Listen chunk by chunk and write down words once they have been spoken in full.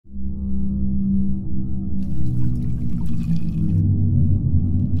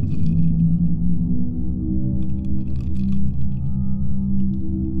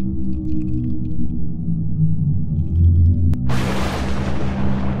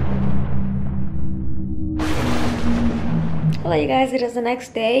Hello you guys, it is the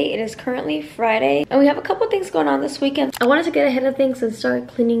next day. It is currently Friday and we have a couple things going on this weekend. I wanted to get ahead of things and start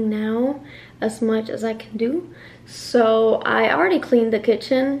cleaning now as much as I can do. So I already cleaned the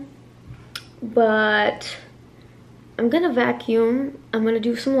kitchen, but I'm gonna vacuum, I'm gonna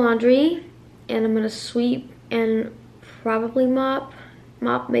do some laundry, and I'm gonna sweep and probably mop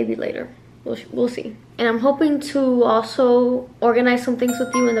maybe later. We'll see. And I'm hoping to also organize some things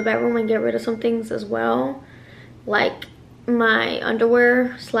with you in the bedroom and get rid of some things as well, like my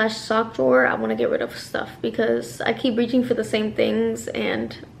underwear slash sock drawer. I want to get rid of stuff because I keep reaching for the same things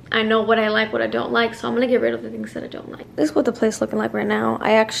and I know what I like, what I don't like, so I'm gonna get rid of the things that I don't like. This is what the place is looking like right now.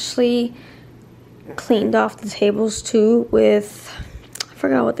 I actually cleaned off the tables too with, I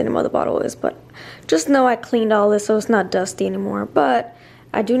forgot what the name of the bottle is, but just know I cleaned all this so it's not dusty anymore. But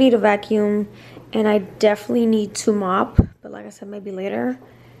I do need a vacuum and I definitely need to mop, but like I said, maybe later.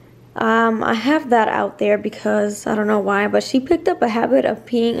 I have that out there because I don't know why, but she picked up a habit of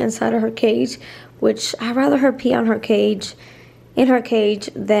peeing inside of her cage, which I'd rather her pee on her cage, in her cage,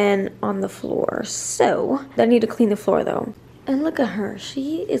 than on the floor. So I need to clean the floor though. And look at her,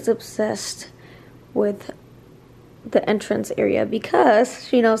 she is obsessed with the entrance area because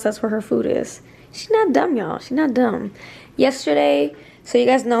she knows that's where her food is. She's not dumb, y'all. She's not dumb. Yesterday, so you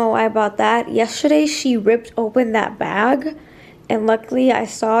guys know why I bought that. Yesterday she ripped open that bag. And luckily I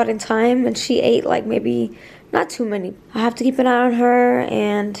saw it in time and she ate like maybe not too many. I have to keep an eye on her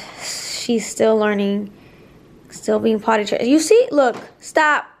and she's still learning, still being potty trained. You see, look,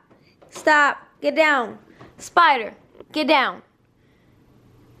 stop, get down. Spider, get down.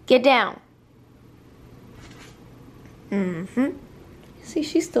 Get down. See,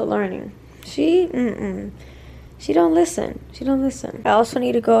 she's still learning. She don't listen. She don't listen. I also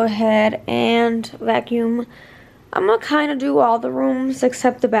need to go ahead and vacuum. I'm gonna kind of do all the rooms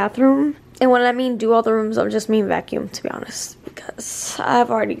except the bathroom. And when I mean do all the rooms, I just mean vacuum, to be honest. Because I've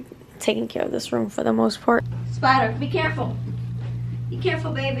already taken care of this room for the most part. Spider, be careful. Be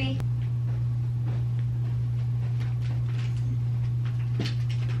careful, baby.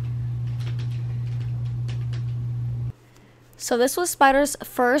 So this was Spider's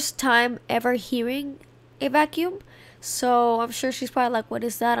first time ever hearing a vacuum. So I'm sure she's probably like, what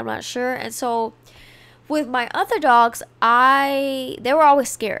is that? I'm not sure. And so with my other dogs, they were always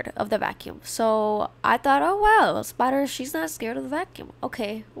scared of the vacuum. So I thought, oh wow, Spider, she's not scared of the vacuum.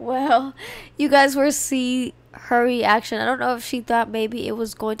 Okay, well, you guys will see her reaction. I don't know if she thought maybe it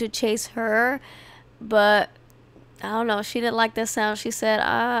was going to chase her, but I don't know. She didn't like the sound. She said,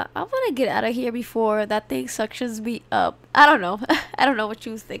 I want to get out of here before that thing suctions me up. I don't know. I don't know what she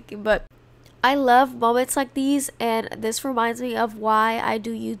was thinking, but I love moments like these, and this reminds me of why I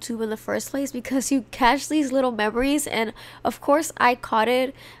do YouTube in the first place, because you catch these little memories. And of course I caught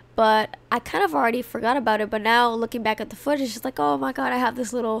it, but I kind of already forgot about it. But now looking back at the footage, it's like, oh my god, I have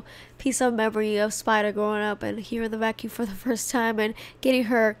this little piece of memory of Spider growing up and hearing the vacuum for the first time and getting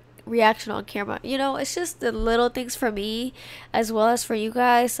her reaction on camera. You know, it's just the little things for me as well as for you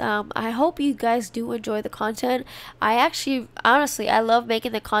guys. I hope you guys do enjoy the content. I actually, honestly, I love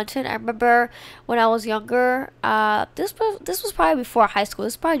making the content. I remember when I was younger, this was probably before high school.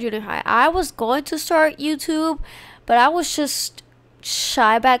 This is probably junior high. I was going to start YouTube, but I was just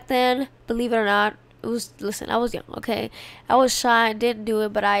shy back then, believe it or not. Listen, I was young, okay? I was shy and didn't do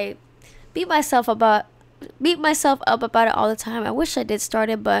it, but I beat myself up about it all the time. I wish I did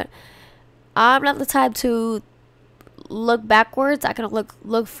start it, but I'm not the type to look backwards. I can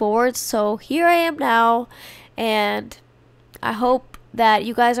look forwards. So here I am now, and I hope that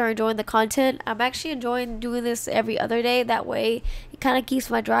you guys are enjoying the content. I'm actually enjoying doing this every other day. That way it kind of keeps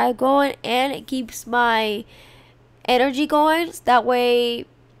my drive going and it keeps my energy going. That way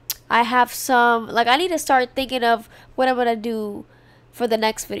I have some, like, I need to start thinking of what I'm gonna do for the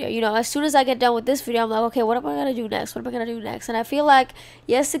next video. You know, as soon as I get done with this video, I'm like, okay, what am I gonna do next? What am I gonna do next? And I feel like,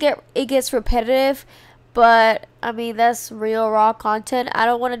 yes, it gets repetitive, but I mean, that's real raw content. I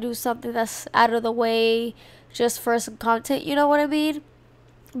don't want to do something that's out of the way just for some content, you know what I mean?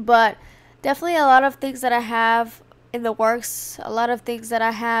 But definitely a lot of things that I have in the works, a lot of things that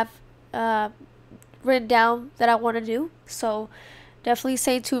I have written down that I want to do. So definitely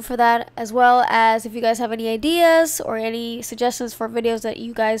stay tuned for that, as well as if you guys have any ideas or any suggestions for videos that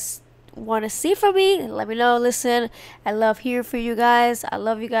you guys want to see from me, let me know. Listen, I love hearing from you guys. I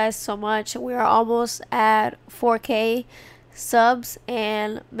love you guys so much. We are almost at 4K subs,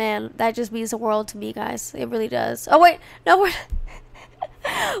 and man, that just means the world to me, guys. It really does. Oh wait, no, we're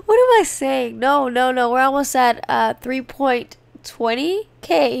what am I saying? No, we're almost at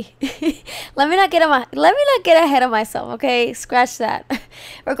 3.20K. let me not get ahead of myself, okay? Scratch that.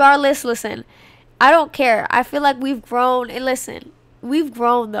 Regardless, listen, I don't care. I feel like we've grown. And listen, we've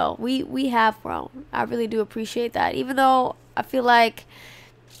grown though. We have grown. I really do appreciate that. Even though I feel like,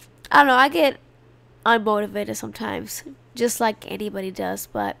 I don't know, I get unmotivated sometimes, just like anybody does.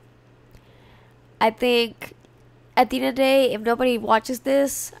 But I think at the end of the day, if nobody watches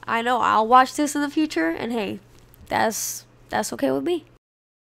this, I know I'll watch this in the future, and hey, that's okay with me.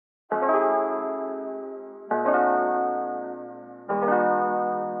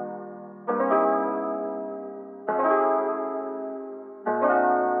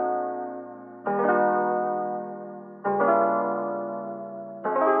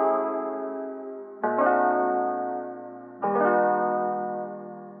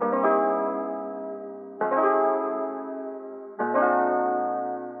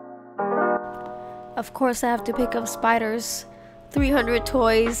 Of course, I have to pick up Spider's 300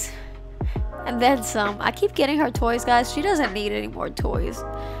 toys and then some. I keep getting her toys, guys. She doesn't need any more toys.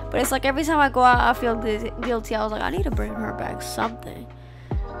 But it's like every time I go out, I feel guilty. I was like, I need to bring her back something.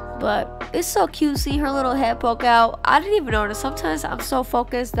 But it's so cute seeing her little head poke out. I didn't even notice. Sometimes I'm so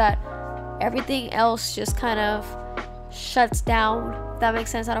focused that everything else just kind of shuts down. If that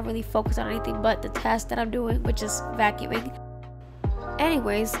makes sense. I don't really focus on anything but the task that I'm doing, which is vacuuming.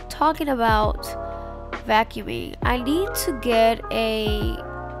 Anyways, talking about vacuuming, I need to get a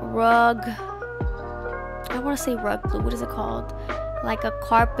rug. I want to say rug glue. What is it called? Like a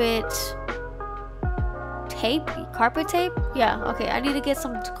carpet tape? Carpet tape? Yeah, okay. I need to get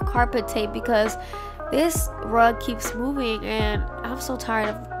some carpet tape because this rug keeps moving and I'm so tired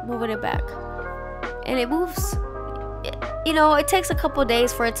of moving it back. And it moves, you know, it takes a couple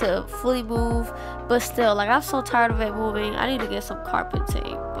days for it to fully move, but still, like, I'm so tired of it moving. I need to get some carpet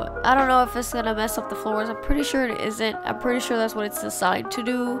tape, but I don't know if it's gonna mess up the floors. I'm pretty sure it isn't. I'm pretty sure that's what it's designed to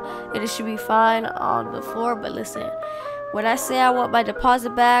do, and it should be fine on the floor. But listen, when I say I want my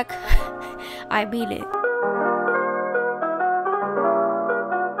deposit back, I mean it.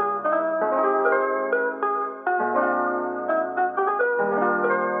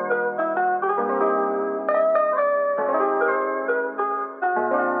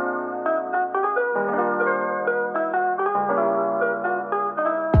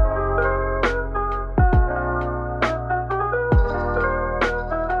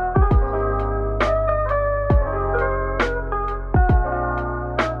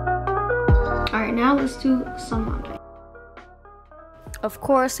 Alright, now let's do some laundry. Of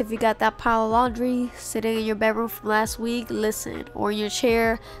course, if you got that pile of laundry sitting in your bedroom from last week, listen, or in your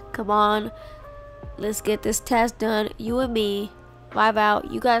chair, come on, let's get this task done. You and me, vibe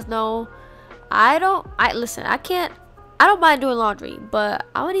out. You guys know, I don't mind doing laundry, but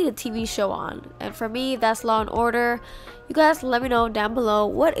I would need a TV show on. And for me, that's Law and Order. You guys let me know down below,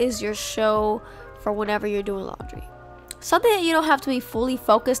 what is your show for whenever you're doing laundry? Something that you don't have to be fully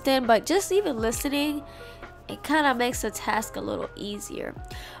focused in, but just even listening, it kind of makes the task a little easier.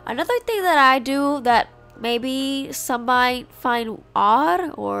 Another thing that I do that maybe some might find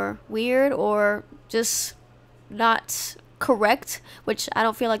odd or weird or just not correct, which I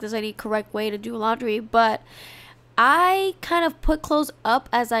don't feel like there's any correct way to do laundry, but I kind of put clothes up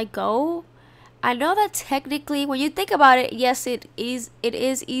as I go. I know that technically, when you think about it, yes, it is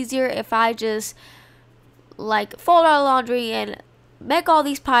easier if I just like fold out laundry and make all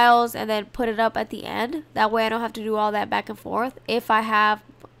these piles and then put it up at the end. That way I don't have to do all that back and forth if I have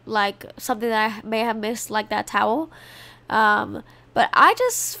like something that I may have missed, like that towel. But I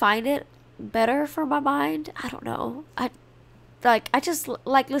just find it better for my mind. I don't know, I just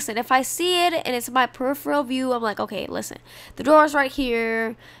like, listen, if I see it and it's my peripheral view, I'm like, okay, listen, the drawer's right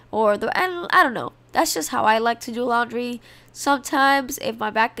here, or and I don't know. That's just how I like to do laundry. Sometimes if my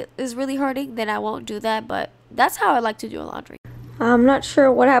back is really hurting, then I won't do that, but that's how I like to do laundry. I'm not sure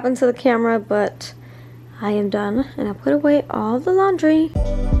what happened to the camera, but I am done and I put away all the laundry.